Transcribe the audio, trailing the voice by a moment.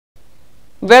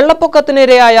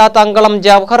വെള്ളപ്പൊക്കത്തിനിരയായ തങ്കളം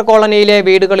ജവഹർ കോളനിയിലെ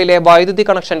വീടുകളിലെ വൈദ്യുതി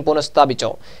കണക്ഷൻ പുനഃസ്ഥാപിച്ചു.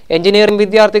 എഞ്ചിനീയറിംഗ്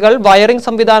വിദ്യാർത്ഥികൾ വയറിംഗ്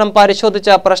സംവിധാനം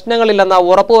പരിശോധിച്ച് പ്രശ്നങ്ങളില്ലെന്ന്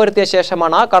ഉറപ്പുവരുത്തിയ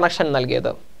ശേഷമാണ് കണക്ഷൻ നൽകിയത്.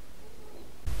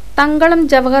 തങ്കളം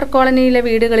ജവഹർ കോളനിയിലെ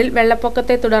വീടുകളിൽ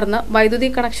വെള്ളപ്പൊക്കത്തെ തുടർന്ന് വൈദ്യുതി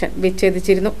കണക്ഷൻ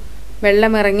വിച്ഛേദിച്ചിരുന്നു.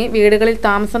 വെള്ളമിറങ്ങി വീടുകളിൽ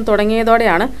താമസം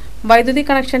തുടങ്ങിയതോടെയാണ് വൈദ്യുതി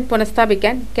കണക്ഷൻ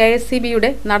പുനഃസ്ഥാപിക്കാൻ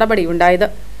KSEBയുടെ നടപടിയുണ്ടായത്.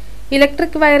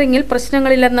 ഇലക്ട്രിക് വയറിംഗിൽ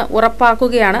പ്രശ്നങ്ങളില്ലെന്ന്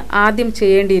ഉറപ്പാക്കുകയാണ് ആദ്യം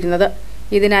ചെയ്യേണ്ടിയിരുന്നത്.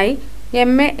 ഇതിനായി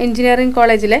MA എഞ്ചിനീയറിംഗ്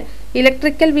കോളേജിലെ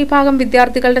ഇലക്ട്രിക്കൽ വിഭാഗം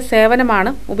വിദ്യാർത്ഥികളുടെ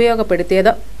സേവനമാണ് ഉപയോഗപ്പെടുത്തിയത്.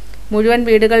 മുഴുവൻ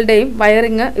വീടുകളുടെയും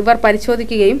വയറിംഗ് ഇവർ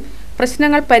പരിശോധിക്കുകയും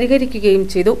പ്രശ്നങ്ങൾ പരിഹരിക്കുകയും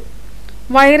ചെയ്തു.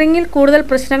 വയറിംഗിൽ കൂടുതൽ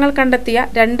പ്രശ്നങ്ങൾ കണ്ടെത്തിയ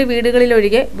 2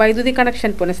 വീടുകളിലൊഴികെ വൈദ്യുതി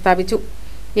കണക്ഷൻ പുനഃസ്ഥാപിച്ചു.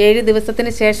 7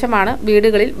 ദിവസത്തിന് ശേഷമാണ്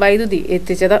വീടുകളിൽ വൈദ്യുതി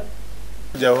എത്തിച്ചത്.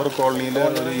 ജവഹർ കോളനിയിൽ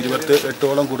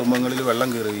 28ഓളം കുടുംബങ്ങളിൽ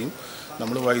വെള്ളം കയറുകയും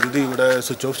നമ്മൾ വൈദ്യുതി ഇവിടെ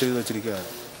സ്വിച്ച് ഓഫ് ചെയ്ത് വെച്ചിരിക്കുകയാണ്.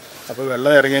 അപ്പോൾ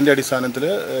വെള്ളം ഇറങ്ങിയതിൻ്റെ അടിസ്ഥാനത്തിൽ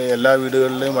എല്ലാ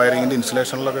വീടുകളിലെയും വയറിങ്ങിൻ്റെ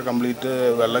ഇൻസ്റ്റലേഷനിലൊക്കെ കംപ്ലീറ്റ്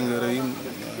വെള്ളം കയറുകയും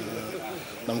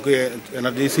നമുക്ക്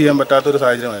എനർജൈസ് ചെയ്യാൻ പറ്റാത്തൊരു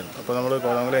സാഹചര്യമായിരുന്നു. അപ്പോൾ നമ്മൾ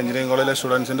കോതമംഗലം എഞ്ചിനീയറിംഗ് കോളേജിലെ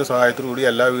സ്റ്റുഡൻസിൻ്റെ സഹായത്തോടുകൂടി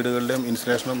എല്ലാ വീടുകളുടെയും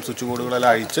ഇൻസ്റ്റലേഷനും സ്വിച്ച്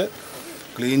ബോർഡുകളെല്ലാം അഴിച്ച്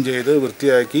ക്ലീൻ ചെയ്ത്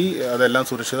വൃത്തിയാക്കി അതെല്ലാം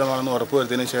സുരക്ഷിതമാണെന്ന്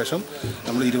ഉറപ്പുവരുത്തിയതിന് ശേഷം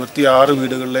നമ്മൾ 26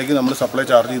 വീടുകളിലേക്ക് നമ്മൾ സപ്ലൈ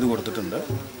ചാർജ് ചെയ്ത് കൊടുത്തിട്ടുണ്ട്.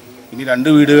 ഇനി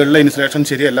 2 വീടുകളിലെ ഇൻസ്റ്റലേഷൻ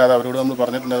ശരിയല്ല, അത് അവരോട് നമ്മൾ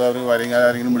പറഞ്ഞിട്ടുണ്ട്. അത് അവർ വയറിംഗ്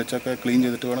ആരെങ്കിലും വിളിച്ചൊക്കെ ക്ലീൻ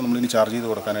ചെയ്തിട്ട് വേണം നമ്മളിനി ചാർജ് ചെയ്ത്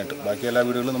കൊടുക്കാനായിട്ട്. ബാക്കി എല്ലാ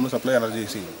വീടുകളിലും നമ്മൾ സപ്ലൈ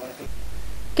എനർജൈസ് ചെയ്യും.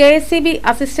 KSEB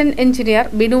അസിസ്റ്റന്റ് എഞ്ചിനീയർ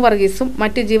ബിനു വർഗീസും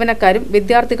മറ്റ് ജീവനക്കാരും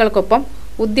വിദ്യാർത്ഥികൾക്കൊപ്പം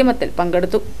ഉദ്യമത്തിൽ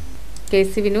പങ്കെടുത്തു.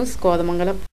 KSEB news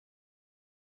Kothamangalam.